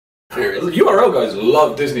URL guys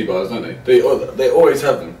love Disney bars, don't they? They always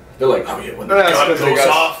have them. They're like, oh yeah, when the gun goes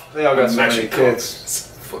off, they all got so many kids.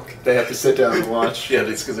 They have to sit down and watch. Yeah,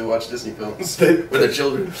 it's because they watch Disney films with their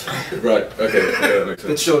children. Right, okay, yeah, that makes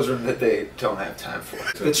sense. The children that they don't have time for.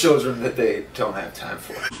 The children that they don't have time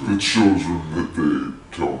for. The children that they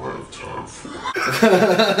don't have time for.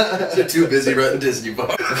 They're too busy renting Disney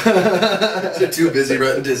bars. They're too busy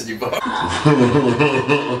renting Disney bars.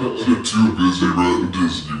 They're too busy renting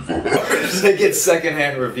Disney bars. They get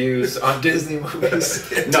secondhand reviews on Disney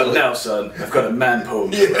movies. Not now, son. I've got a man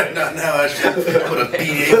pose. Yeah, not now, Ashley. I'm gonna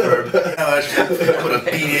beat a verb. Now, Ashley. I'm gonna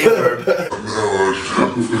beat a verb.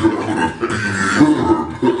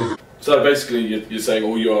 So basically, you're saying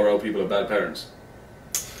all URL people are bad parents?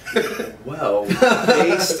 Well,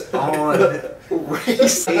 based on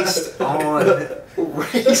race.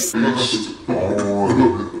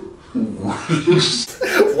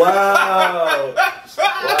 Wow!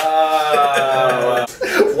 Wow!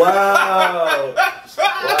 Wow! Wow!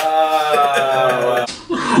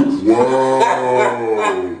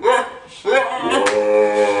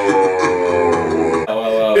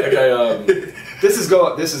 Okay.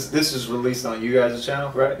 This is released on you guys'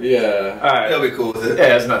 channel, right? Yeah. All right. They'll be cool with it.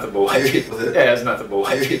 Yeah, it's nothing but white people. Yeah, it's nothing but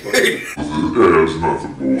white people. Yeah, it's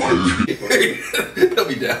nothing but white people. They'll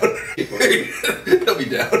be down. They'll be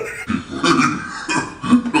down.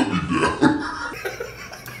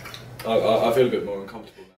 I feel a bit more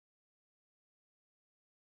uncomfortable now.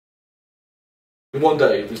 In one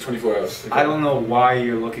day, there's 24 hours. Okay. I don't know why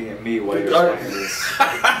you're looking at me while you're explaining this.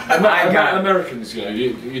 Americans, you know,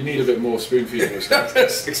 you need a bit more spoon feeding or something.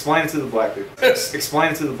 Explain it to the black people.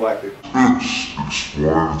 Explain it to the black people.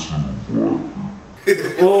 Explain to the black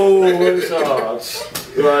Oh, it's hard.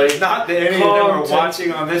 Like, not that any of them are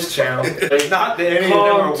watching on this channel. Not that any of them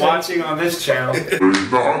are watching on this channel. Not that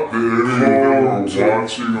any of them are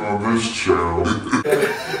watching on this channel.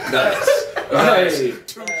 Nice. Hey.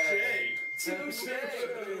 Touche.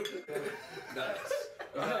 Nice.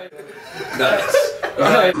 Nice.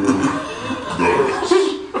 Nice.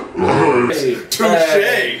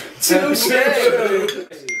 Touche.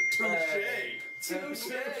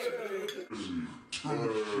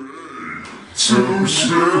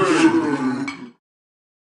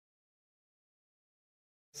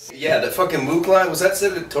 Yeah, that fucking Mook line, was that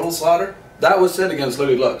said at Total Slaughter? That was said against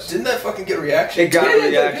Lily Lux. Didn't that fucking get reaction? It got a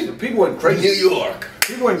reaction. People went crazy. New York.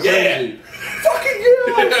 People went crazy. Fucking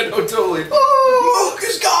yeah! No, totally. Oh, Mook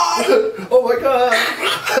is gone! Oh my god.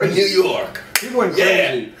 New York. People went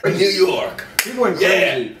crazy. New York. People went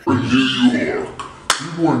crazy. New York.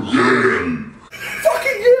 People went crazy.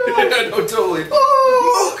 Fucking yeah! No, totally.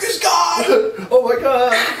 Oh, Mook is gone! Oh my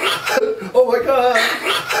god. Oh my god.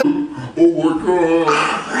 Oh my god.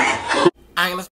 I'm